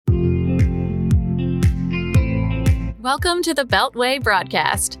Welcome to the Beltway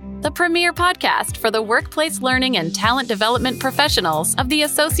Broadcast, the premier podcast for the workplace learning and talent development professionals of the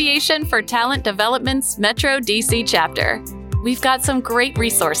Association for Talent Development's Metro DC chapter. We've got some great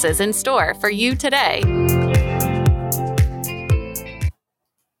resources in store for you today.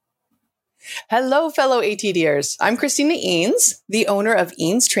 Hello, fellow ATDers. I'm Christina Eanes, the owner of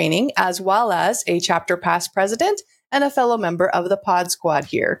Eanes Training, as well as a chapter past president and a fellow member of the Pod Squad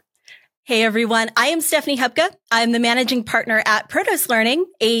here. Hey everyone, I am Stephanie Hupka. I'm the managing partner at Protos Learning,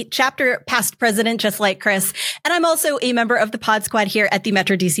 a chapter past president just like Chris, and I'm also a member of the Pod Squad here at the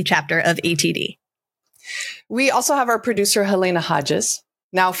Metro DC chapter of ATD. We also have our producer, Helena Hodges.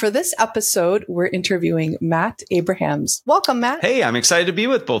 Now, for this episode, we're interviewing Matt Abrahams. Welcome, Matt. Hey, I'm excited to be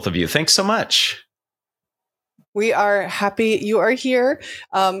with both of you. Thanks so much. We are happy you are here.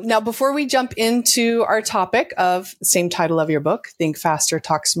 Now, before we jump into our topic of the same title of your book, Think Faster,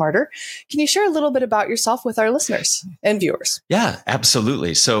 Talk Smarter, can you share a little bit about yourself with our listeners and viewers? Yeah,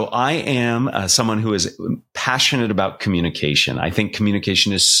 absolutely. So I am someone who is passionate about communication. I think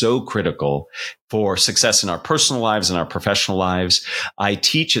communication is so critical for success in our personal lives and our professional lives. I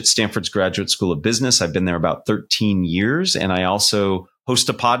teach at Stanford's Graduate School of Business. I've been there about 13 years, and I also host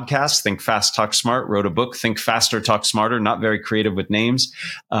a podcast, Think Fast, Talk Smart, wrote a book, Think Faster, Talk Smarter, not very creative with names,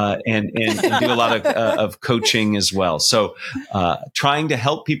 and do a lot of coaching as well. So trying to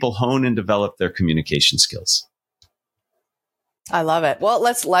help people hone and develop their communication skills. I love it. Well,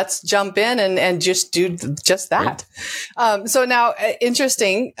 let's jump in and just do just that. So now,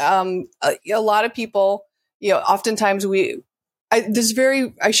 interesting, a lot of people, oftentimes very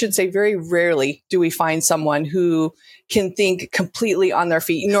rarely do we find someone who can think completely on their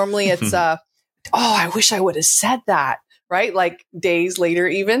feet. Normally it's, I wish I would have said that, right? Like days later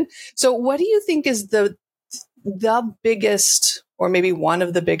even. So what do you think is the biggest, or maybe one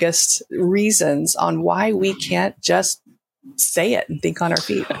of the biggest reasons on why we can't just say it and think on our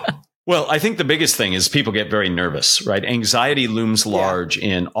feet? Well, I think the biggest thing is people get very nervous, right? Anxiety looms large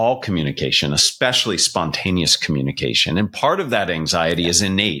in all communication, especially spontaneous communication. And part of that anxiety is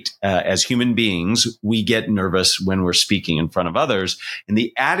innate. As human beings, we get nervous when we're speaking in front of others. And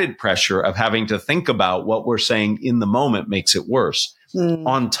the added pressure of having to think about what we're saying in the moment makes it worse.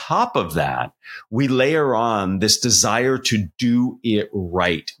 On top of that, we layer on this desire to do it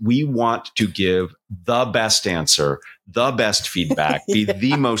right. We want to give the best answer, the best feedback, be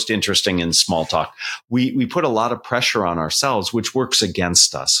the most interesting in small talk. We put a lot of pressure on ourselves, which works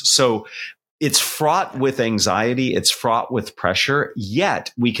against us. So it's fraught with anxiety. It's fraught with pressure.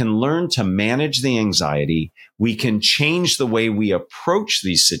 Yet we can learn to manage the anxiety. We can change the way we approach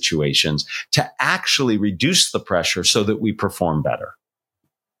these situations to actually reduce the pressure so that we perform better.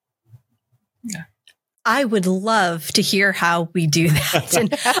 Yeah. I would love to hear how we do that.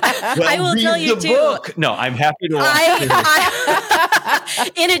 And I will tell you too. Book. No, I'm happy to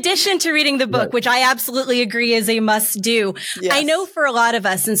watch in addition to reading the book, which I absolutely agree is a must do. Yes. I know for a lot of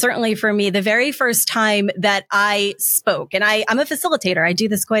us, and certainly for me, the very first time that I spoke, and I'm a facilitator, I do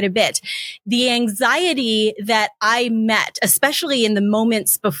this quite a bit. The anxiety that I met, especially in the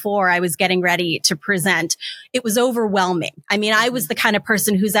moments before I was getting ready to present, it was overwhelming. I mean, I was the kind of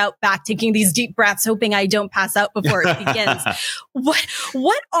person who's out back taking these deep breaths, hoping I don't pass out before it begins.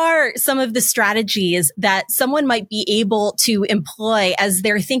 What are some of the strategies that someone might be able to employ as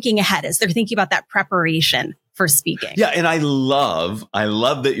they're thinking ahead, as they're thinking about that preparation for speaking? Yeah. And I love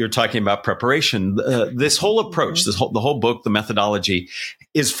that you're talking about preparation. This whole approach, the whole book, the methodology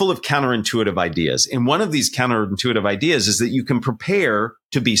is full of counterintuitive ideas. And one of these counterintuitive ideas is that you can prepare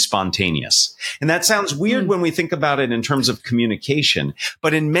to be spontaneous. And that sounds weird when we think about it in terms of communication,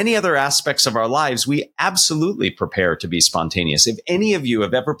 but in many other aspects of our lives, we absolutely prepare to be spontaneous. If any of you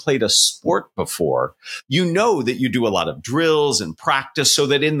have ever played a sport before, you know that you do a lot of drills and practice so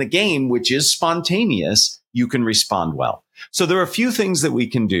that in the game, which is spontaneous, you can respond well. So there are a few things that we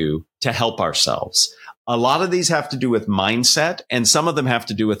can do to help ourselves. A lot of these have to do with mindset, and some of them have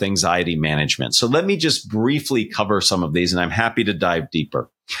to do with anxiety management. So let me just briefly cover some of these, and I'm happy to dive deeper.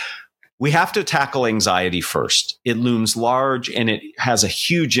 We have to tackle anxiety first. It looms large and it has a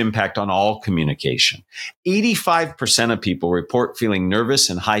huge impact on all communication. 85% of people report feeling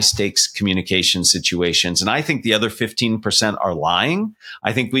nervous in high stakes communication situations. And I think the other 15% are lying.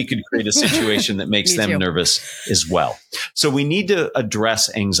 I think we could create a situation that makes them nervous as well. So we need to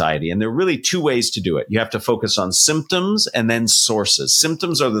address anxiety. And there are really two ways to do it. You have to focus on symptoms and then sources.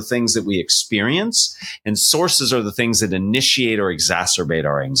 Symptoms are the things that we experience, and sources are the things that initiate or exacerbate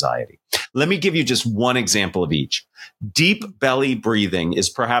our anxiety. Let me give you just one example of each. Deep belly breathing is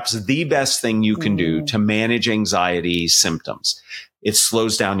perhaps the best thing you can do to manage anxiety symptoms. It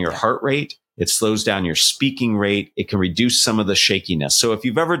slows down your heart rate. It slows down your speaking rate. It can reduce some of the shakiness. So if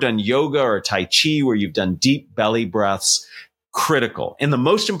you've ever done yoga or Tai Chi where you've done deep belly breaths, critical. And the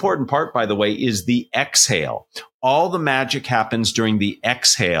most important part, by the way, is the exhale. All the magic happens during the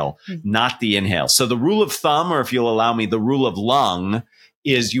exhale, not the inhale. So the rule of thumb, or if you'll allow me, the rule of lung,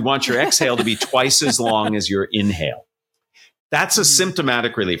 is you want your exhale to be twice as long as your inhale. That's a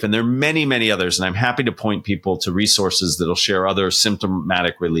symptomatic relief. And there are many, many others. And I'm happy to point people to resources that'll share other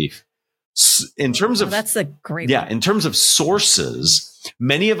symptomatic relief. In terms of, that's a great one. one. In terms of sources,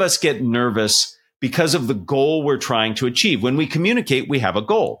 many of us get nervous because of the goal we're trying to achieve. When we communicate, we have a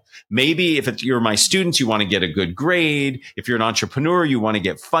goal. Maybe if you're my students, you want to get a good grade. If you're an entrepreneur, you want to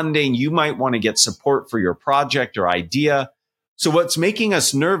get funding. You might want to get support for your project or idea. So what's making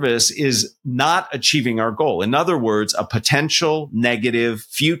us nervous is not achieving our goal. In other words, a potential negative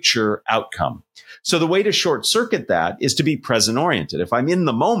future outcome. So the way to short circuit that is to be present oriented. If I'm in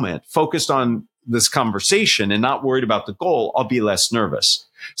the moment, focused on this conversation and not worried about the goal, I'll be less nervous.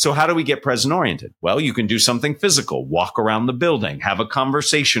 So how do we get present oriented? Well, you can do something physical, walk around the building, have a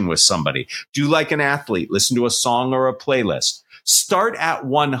conversation with somebody, do like an athlete, listen to a song or a playlist. Start at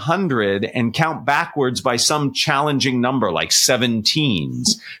 100 and count backwards by some challenging number like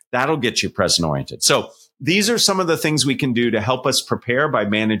 17s. That'll get you present oriented. So these are some of the things we can do to help us prepare by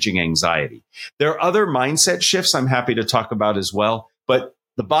managing anxiety. There are other mindset shifts I'm happy to talk about as well. But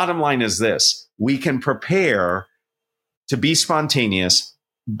the bottom line is this: we can prepare to be spontaneous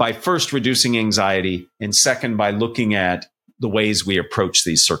by first reducing anxiety, and second, by looking at the ways we approach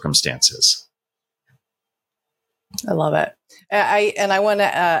these circumstances. I love it. I want to,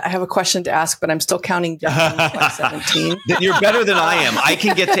 I have a question to ask, but I'm still counting down by 17. You're better than I am. I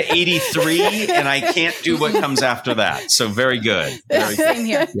can get to 83 and I can't do what comes after that. So very good. Very good. Same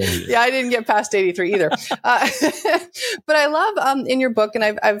here. Yeah, I didn't get past 83 either. But I love in your book, and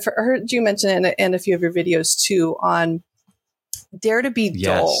I've heard you mention it in a few of your videos too, on dare to be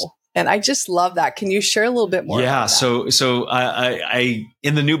dull. And I just love that. Can you share a little bit more? Yeah. About that? So I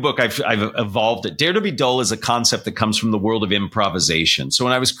in the new book, I've evolved it. Dare to be dull is a concept that comes from the world of improvisation. So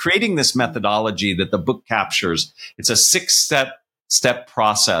when I was creating this methodology that the book captures, it's a 6-step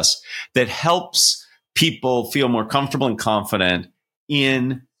process that helps people feel more comfortable and confident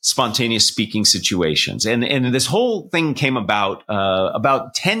in spontaneous speaking situations. And this whole thing came about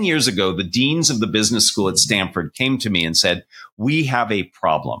 10 years ago. The deans of the business school at Stanford came to me and said, we have a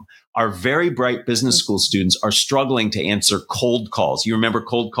problem. Our very bright business school students are struggling to answer cold calls. You remember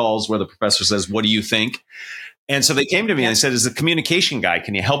cold calls where the professor says, what do you think? And so they came to me and they said, as a communication guy,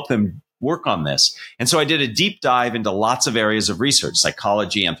 can you help them work on this? And so I did a deep dive into lots of areas of research: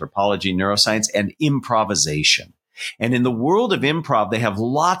 psychology, anthropology, neuroscience, and improvisation. And in the world of improv, they have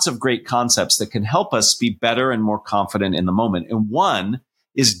lots of great concepts that can help us be better and more confident in the moment. And one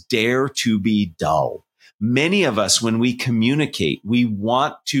is dare to be dull. Many of us, when we communicate, we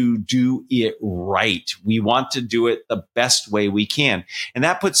want to do it right. We want to do it the best way we can. And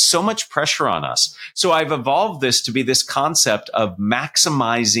that puts so much pressure on us. So I've evolved this to be this concept of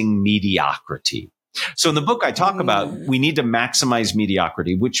maximizing mediocrity. So in the book, I talk about we need to maximize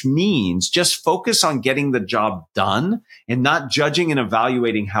mediocrity, which means just focus on getting the job done and not judging and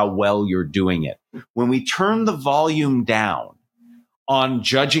evaluating how well you're doing it. When we turn the volume down on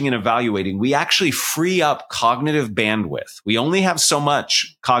judging and evaluating, we actually free up cognitive bandwidth. We only have so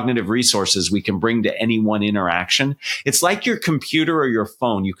much cognitive resources we can bring to any one interaction. It's like your computer or your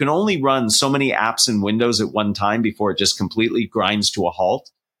phone. You can only run so many apps and windows at one time before it just completely grinds to a halt.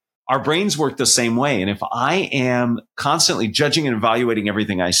 Our brains work the same way. And if I am constantly judging and evaluating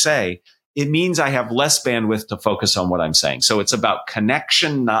everything I say, it means I have less bandwidth to focus on what I'm saying. So it's about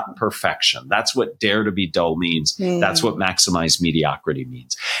connection, not perfection. That's what dare to be dull means. That's what maximize mediocrity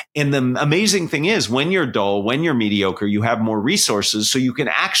means. And the amazing thing is, when you're dull, when you're mediocre, you have more resources so you can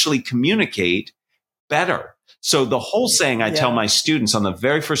actually communicate better. So the whole saying I tell my students on the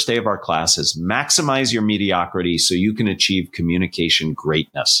very first day of our class is maximize your mediocrity so you can achieve communication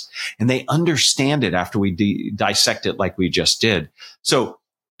greatness. And they understand it after we dissect it like we just did. So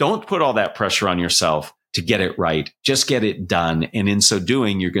don't put all that pressure on yourself to get it right. Just get it done. And in so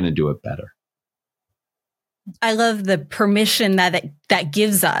doing, you're going to do it better. I love the permission that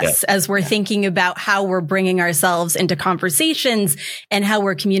gives us as we're thinking about how we're bringing ourselves into conversations and how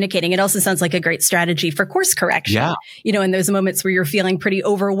we're communicating. It also sounds like a great strategy for course correction. Yeah. You know, in those moments where you're feeling pretty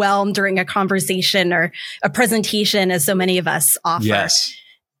overwhelmed during a conversation or a presentation, as so many of us offer. Yes.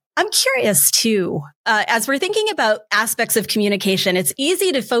 I'm curious too, as we're thinking about aspects of communication, it's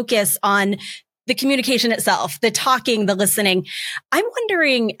easy to focus on the communication itself, the talking, the listening. I'm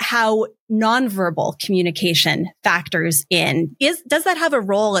wondering how nonverbal communication factors in. Does that have a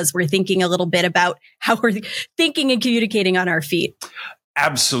role as we're thinking a little bit about how we're thinking and communicating on our feet?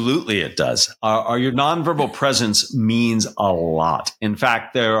 Absolutely, it does. Your nonverbal presence means a lot. In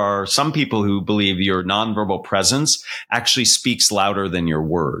fact, there are some people who believe your nonverbal presence actually speaks louder than your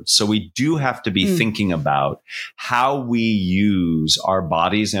words. So we do have to be thinking about how we use our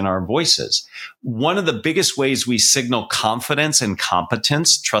bodies and our voices. One of the biggest ways we signal confidence and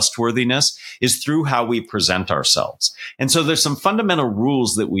competence, trustworthiness, is through how we present ourselves. And so there's some fundamental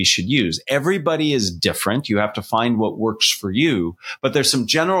rules that we should use. Everybody is different. You have to find what works for you, but there's some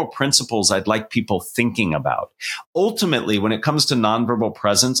general principles I'd like people thinking about. Ultimately, when it comes to nonverbal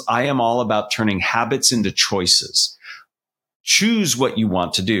presence, I am all about turning habits into choices. Choose what you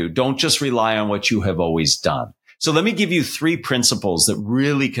want to do. Don't just rely on what you have always done. So let me give you 3 principles that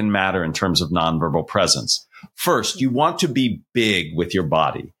really can matter in terms of nonverbal presence. First, you want to be big with your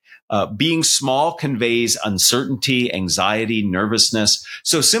body. Being small conveys uncertainty, anxiety, nervousness.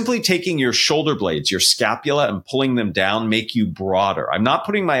 So simply taking your shoulder blades, your scapula, and pulling them down make you broader. I'm not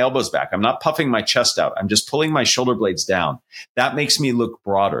putting my elbows back. I'm not puffing my chest out. I'm just pulling my shoulder blades down. That makes me look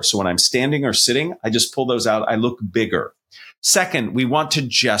broader. So when I'm standing or sitting, I just pull those out. I look bigger. Second, we want to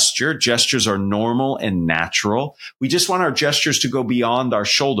gesture. Gestures are normal and natural. We just want our gestures to go beyond our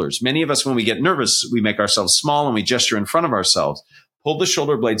shoulders. Many of us, when we get nervous, we make ourselves small and we gesture in front of ourselves. Pull the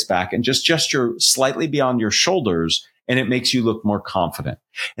shoulder blades back and just gesture slightly beyond your shoulders, and it makes you look more confident.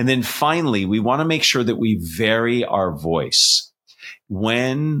 And then finally, we want to make sure that we vary our voice.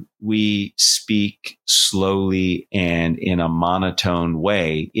 When we speak slowly and in a monotone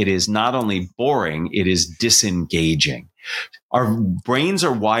way, it is not only boring, it is disengaging. Our brains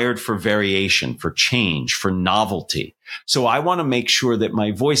are wired for variation, for change, for novelty. So I want to make sure that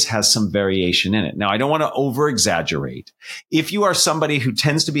my voice has some variation in it. Now, I don't want to over exaggerate. If you are somebody who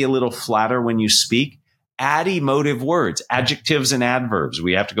tends to be a little flatter when you speak, add emotive words, adjectives and adverbs.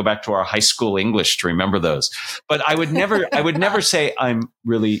 We have to go back to our high school English to remember those. But I would never say I'm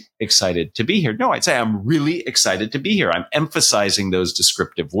really excited to be here. No, I'd say I'm really excited to be here. I'm emphasizing those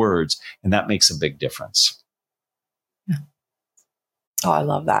descriptive words, and that makes a big difference. Oh, I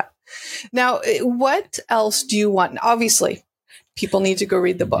love that. Now, what else do you want? Obviously, people need to go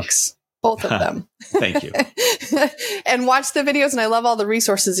read the books, both of them. Thank you. And watch the videos. And I love all the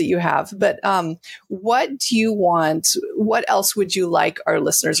resources that you have. But what do you want? What else would you like our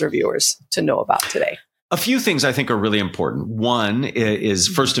listeners or viewers to know about today? A few things I think are really important. One is,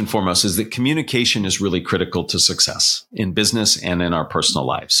 first and foremost, is that communication is really critical to success in business and in our personal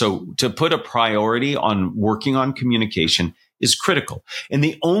lives. So to put a priority on working on communication is critical. And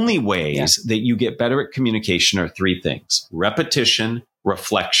the only ways that you get better at communication are 3 things: repetition,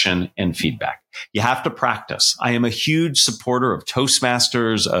 reflection, and feedback. You have to practice. I am a huge supporter of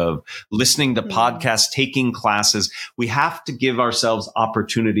Toastmasters, of listening to podcasts, taking classes. We have to give ourselves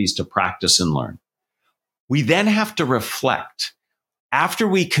opportunities to practice and learn. We then have to reflect. After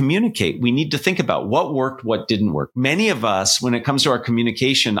we communicate, we need to think about what worked, what didn't work. Many of us, when it comes to our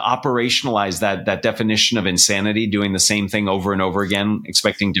communication, operationalize that definition of insanity, doing the same thing over and over again,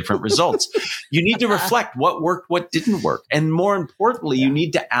 expecting different results. You need to reflect what worked, what didn't work. And more importantly, you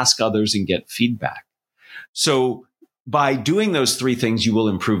need to ask others and get feedback. So by doing those 3 things, you will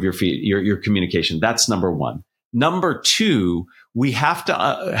improve your communication. That's number 1. Number 2, we have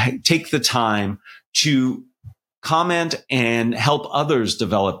to take the time to comment and help others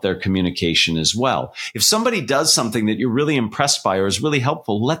develop their communication as well. If somebody does something that you're really impressed by or is really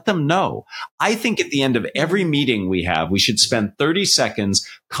helpful, let them know. I think at the end of every meeting we have, we should spend 30 seconds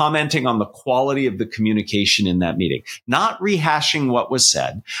commenting on the quality of the communication in that meeting, not rehashing what was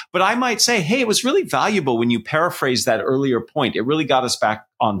said, but I might say, hey, it was really valuable when you paraphrased that earlier point. It really got us back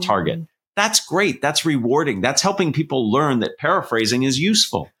on target. That's great. That's rewarding. That's helping people learn that paraphrasing is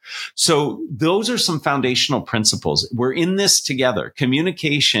useful. So those are some foundational principles. We're in this together.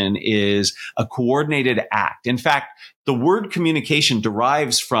 Communication is a coordinated act. In fact, the word communication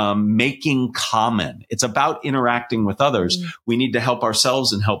derives from making common. It's about interacting with others. We need to help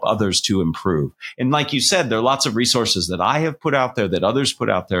ourselves and help others to improve. And like you said, there are lots of resources that I have put out there, that others put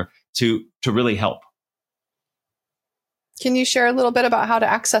out there to really help. Can you share a little bit about how to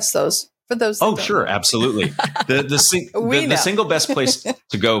access those? For those sure. Absolutely. The single best place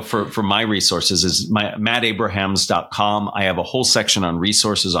to go for my resources is mattabrahams.com. I have a whole section on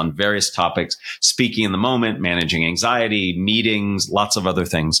resources on various topics, speaking in the moment, managing anxiety, meetings, lots of other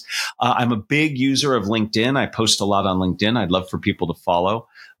things. I'm a big user of LinkedIn. I post a lot on LinkedIn. I'd love for people to follow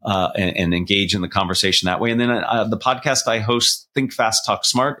and engage in the conversation that way. And then the podcast I host, Think Fast, Talk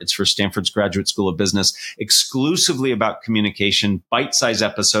Smart. It's for Stanford's Graduate School of Business, exclusively about communication, bite-sized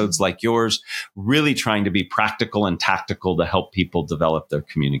episodes like yours, really trying to be practical and tactical to help people develop their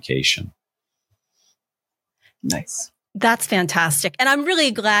communication. Nice. That's fantastic. And I'm really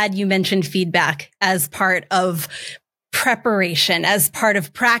glad you mentioned feedback as part of preparation, as part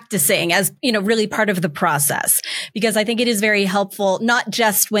of practicing, as, really part of the process, because I think it is very helpful, not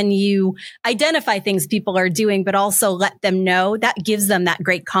just when you identify things people are doing, but also let them know. That gives them that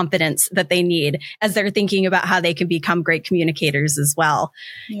great confidence that they need as they're thinking about how they can become great communicators as well.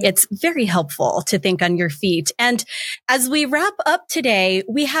 Yeah. It's very helpful to think on your feet. And as we wrap up today,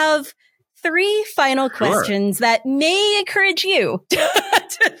 we have 3 final questions that may encourage you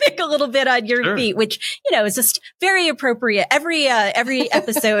to think a little bit on your feet, which, is just very appropriate. Every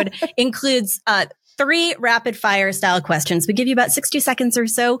episode includes 3 rapid fire style questions. We give you about 60 seconds or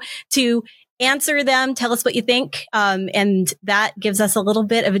so to answer them. Tell us what you think. And that gives us a little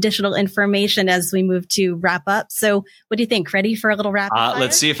bit of additional information as we move to wrap up. So what do you think? Ready for a little rapid fire?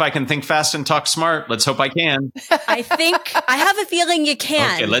 Let's see if I can think fast and talk smart. Let's hope I can. I have a feeling you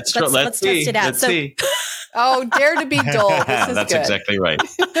can. Okay, let's test it out. Let's see. Oh, dare to be dull. This is That's good. Exactly right.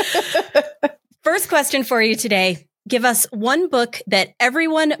 First question for you today. Give us one book that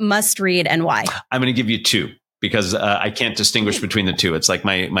everyone must read and why. I'm going to give you 2. Because I can't distinguish between the 2. It's like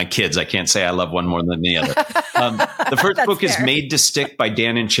my kids. I can't say I love one more than the other. The first book is Made to Stick by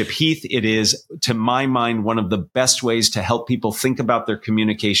Dan and Chip Heath. It is, to my mind, one of the best ways to help people think about their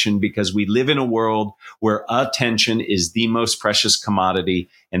communication, because we live in a world where attention is the most precious commodity.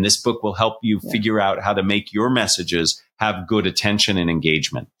 And this book will help you figure out how to make your messages have good attention and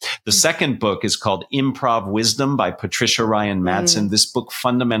engagement. The second book is called Improv Wisdom by Patricia Ryan Madsen. This book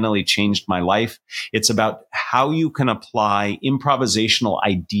fundamentally changed my life. It's about how you can apply improvisational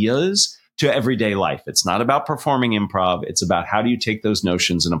ideas to everyday life. It's not about performing improv. It's about how do you take those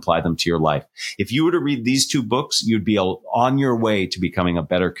notions and apply them to your life. If you were to read these 2 books, you'd be on your way to becoming a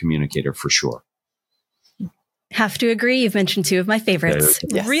better communicator for sure. Have to agree. You've mentioned 2 of my favorites.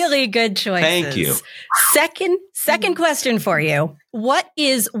 Yes. Really good choices. Thank you. Second question for you. What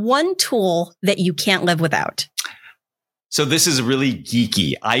is one tool that you can't live without? So this is really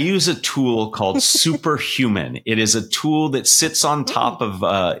geeky. I use a tool called Superhuman. It is a tool that sits on top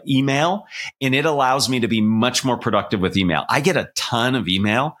of email, and it allows me to be much more productive with email. I get a ton of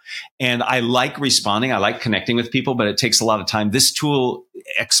email, and I like responding. I like connecting with people, but it takes a lot of time. This tool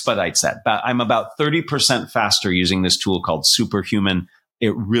expedites that. I'm about 30% faster using this tool called Superhuman.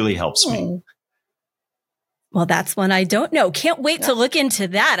 It really helps me. Well, that's one I don't know. Can't wait to look into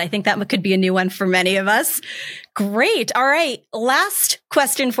that. I think that could be a new one for many of us. Great. All right. Last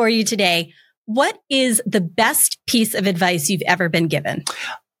question for you today. What is the best piece of advice you've ever been given?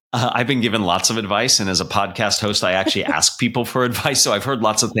 I've been given lots of advice. And as a podcast host, I actually ask people for advice. So I've heard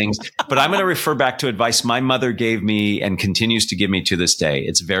lots of things, but I'm going to refer back to advice my mother gave me and continues to give me to this day.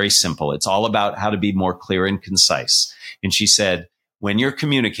 It's very simple. It's all about how to be more clear and concise. And she said, when you're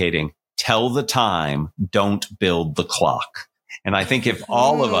communicating, tell the time, don't build the clock. And I think if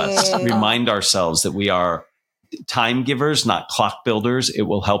all of us remind ourselves that we are time givers, not clock builders, it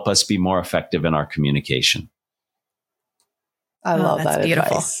will help us be more effective in our communication. I love that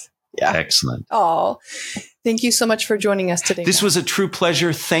beautiful advice. Yeah. Excellent. Oh, thank you so much for joining us today. This was a true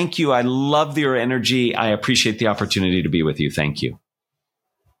pleasure. Thank you. I love your energy. I appreciate the opportunity to be with you. Thank you.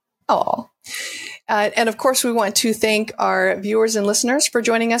 Oh. And of course, we want to thank our viewers and listeners for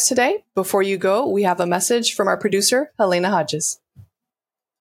joining us today. Before you go, we have a message from our producer, Helena Hodges.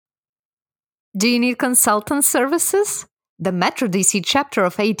 Do you need consultant services? The Metro DC chapter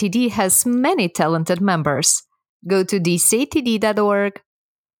of ATD has many talented members. Go to dcatd.org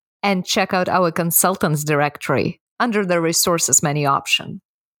and check out our consultants directory under the resources menu option.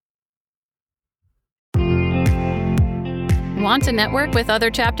 Want to network with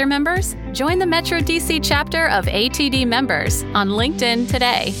other chapter members? Join the Metro DC chapter of ATD members on LinkedIn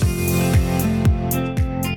today.